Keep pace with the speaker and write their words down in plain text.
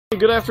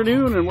Good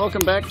afternoon and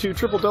welcome back to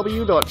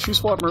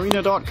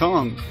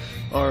www.shuswapmarina.com.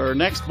 Our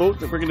next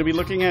boat that we're going to be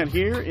looking at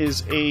here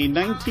is a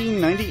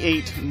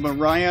 1998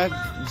 Mariah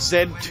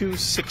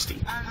Z260.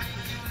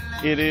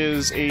 It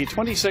is a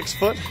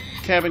 26-foot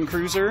cabin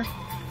cruiser,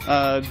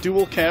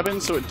 dual cabin,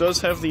 so it does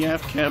have the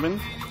aft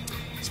cabin.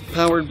 It's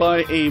powered by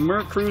a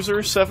Mercruiser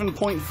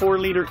 7.4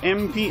 liter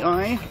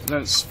MPI,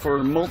 that's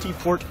for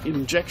multi-port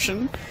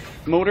injection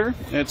motor.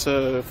 It's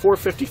a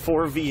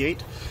 454 V8.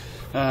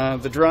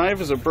 The drive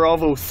is a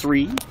Bravo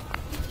 3.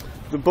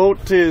 The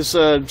boat is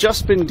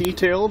just been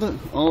detailed,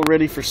 all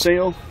ready for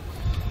sale.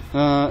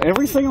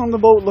 Everything on the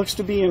boat looks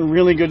to be in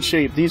really good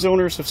shape. These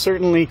owners have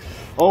certainly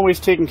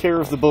always taken care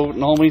of the boat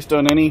and always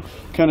done any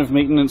kind of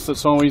maintenance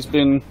that's always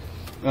been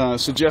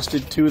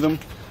suggested to them.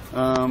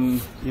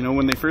 You know,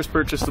 when they first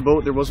purchased the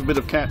boat, there was a bit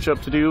of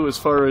catch-up to do as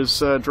far as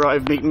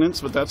drive maintenance,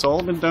 but that's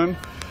all been done.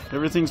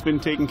 Everything's been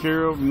taken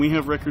care of, and we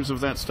have records of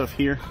that stuff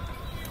here.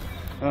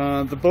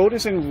 The boat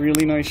is in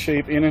really nice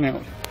shape in and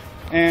out.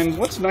 And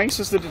what's nice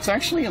is that it's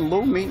actually a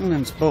low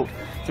maintenance boat.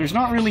 There's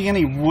not really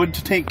any wood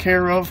to take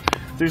care of.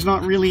 There's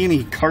not really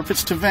any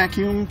carpets to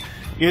vacuum.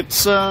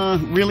 It's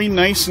really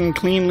nice and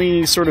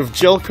cleanly sort of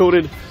gel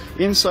coated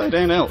inside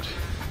and out.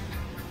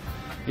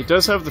 It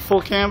does have the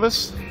full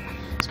canvas.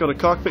 It's got a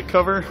cockpit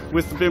cover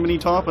with the bimini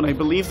top, and I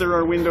believe there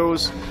are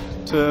windows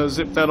to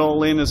zip that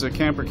all in as a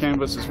camper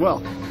canvas as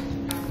well.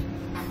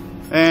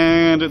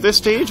 And at this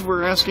stage,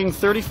 we're asking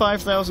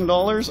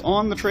 $35,000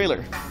 on the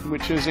trailer,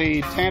 which is a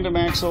tandem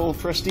axle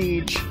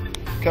Prestige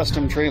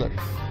custom trailer.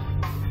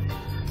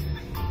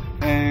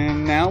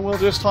 And now we'll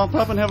just hop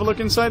up and have a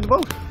look inside the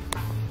boat.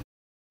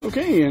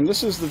 Okay, and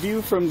this is the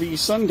view from the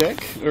sun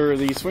deck, or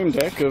the swim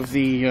deck of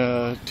the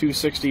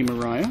 260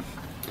 Mariah.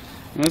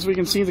 And as we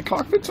can see, the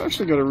cockpit's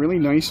actually got a really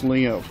nice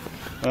layout.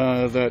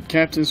 That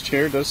captain's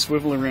chair does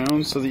swivel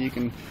around so that you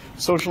can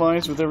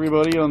socialize with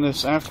everybody on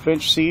this aft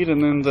bench seat,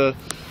 and then the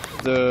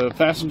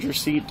passenger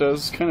seat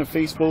does kind of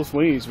face both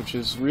ways, which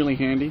is really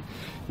handy.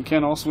 You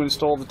can also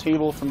install the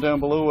table from down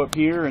below up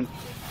here and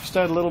just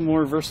add a little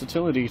more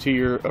versatility to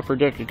your upper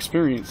deck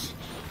experience.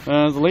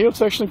 The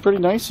layout's actually pretty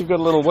nice. You've got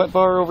a little wet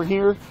bar over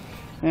here,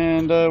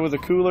 and with a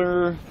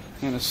cooler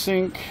and a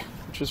sink,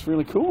 which is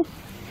really cool.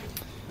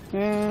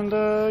 And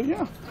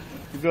yeah,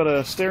 you've got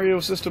a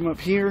stereo system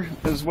up here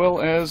as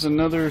well as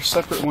another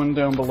separate one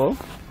down below.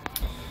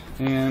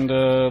 And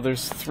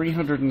there's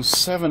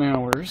 307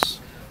 hours.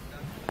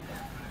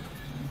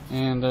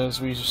 And as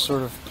we just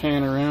sort of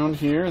pan around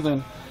here,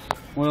 then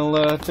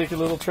we'll take a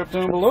little trip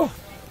down below.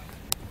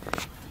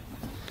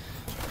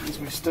 As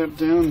we step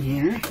down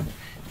here,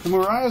 the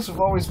Mariahs have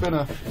always been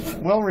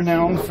well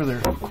renowned for their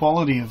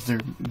quality of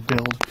their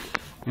build.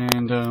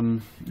 And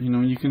you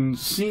know, you can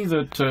see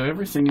that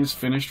everything is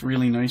finished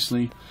really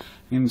nicely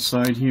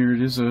inside here.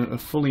 It is a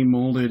fully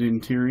molded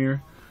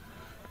interior,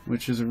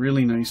 which is a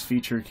really nice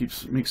feature.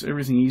 Makes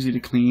everything easy to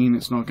clean.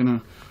 It's not going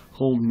to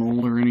hold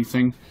mold or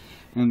anything.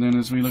 And then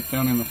as we look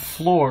down in the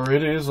floor,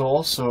 it is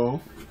also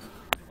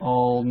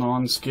all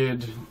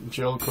non-skid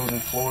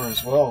gel-coated floor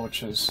as well,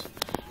 which is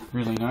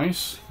really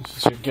nice. This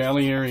is your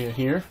galley area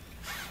here.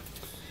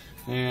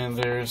 And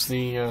there's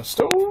the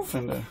stove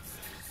and a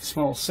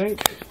small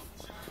sink.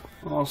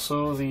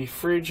 Also the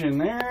fridge in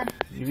there.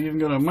 You've even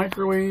got a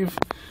microwave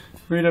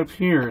right up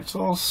here. It's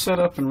all set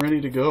up and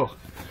ready to go.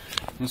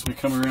 As we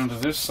come around to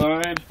this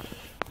side,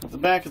 at the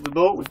back of the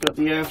boat, we've got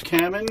the aft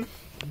cabin.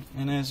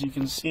 And as you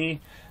can see,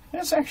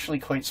 that's actually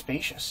quite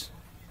spacious.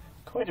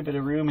 Quite a bit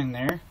of room in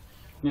there.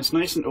 And it's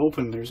nice and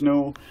open. There's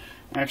no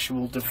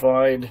actual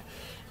dividing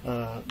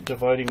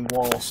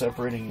wall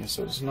separating you,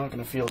 so it's not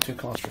going to feel too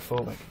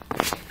claustrophobic.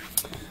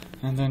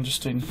 And then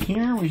just in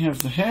here we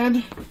have the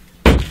head.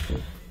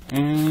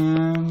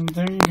 And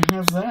there you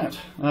have that.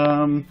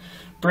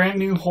 Brand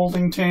new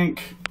holding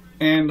tank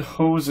and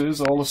hoses,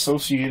 all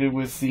associated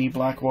with the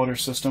Blackwater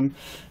system.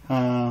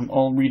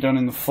 All redone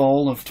in the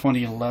fall of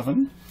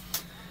 2011.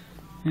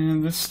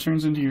 And this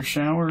turns into your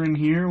shower in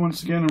here.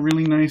 Once again, a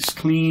really nice,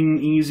 clean,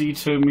 easy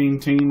to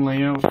maintain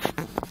layout.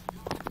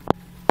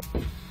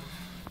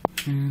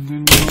 And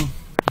then we'll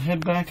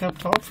head back up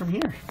top from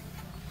here.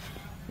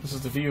 This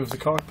is the view of the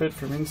cockpit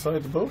from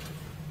inside the boat.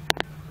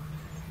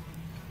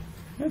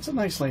 It's a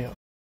nice layout.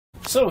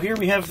 So here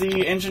we have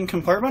the engine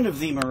compartment of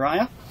the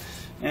Mariah.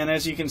 And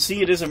as you can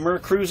see, it is a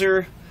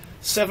Mercruiser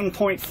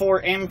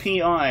 7.4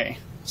 MPI.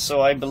 So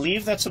I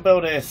believe that's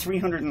about a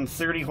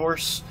 330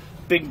 horse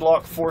big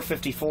block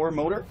 454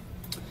 motor,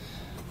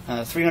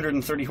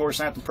 330 horse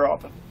at the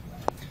prop.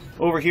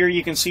 Over here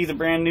you can see the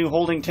brand new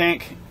holding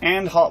tank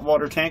and hot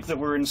water tank that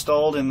were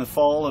installed in the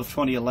fall of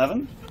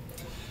 2011.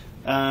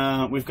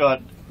 We've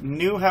got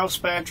new house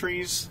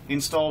batteries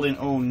installed in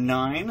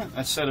 09,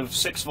 a set of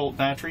 6-volt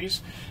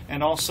batteries,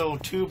 and also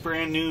 2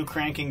 brand new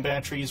cranking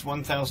batteries,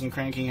 1000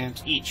 cranking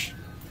amps each.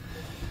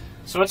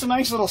 So it's a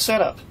nice little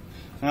setup.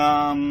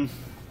 Yeah.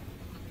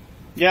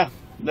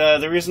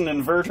 There is an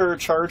inverter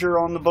charger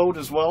on the boat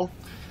as well,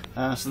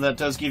 so that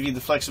does give you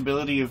the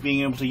flexibility of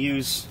being able to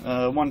use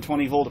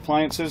 120 volt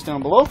appliances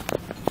down below.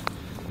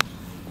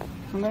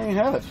 And there you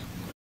have it.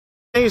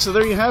 Okay, so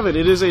there you have it.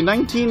 It is a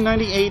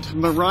 1998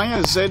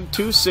 Mariah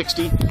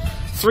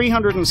Z260,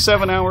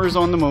 307 hours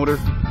on the motor,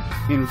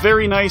 in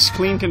very nice,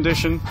 clean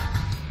condition.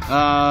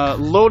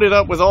 Loaded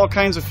up with all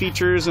kinds of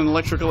features and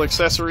electrical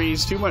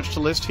accessories. Too much to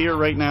list here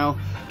right now.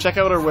 Check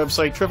out our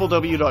website,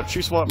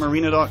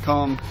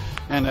 www.shuswapmarina.com.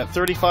 And at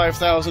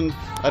 $35,000,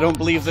 I don't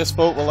believe this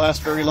boat will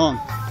last very long.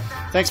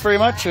 Thanks very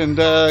much, and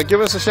give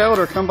us a shout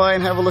or come by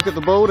and have a look at the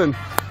boat, and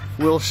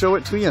we'll show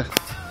it to you.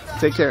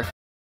 Take care.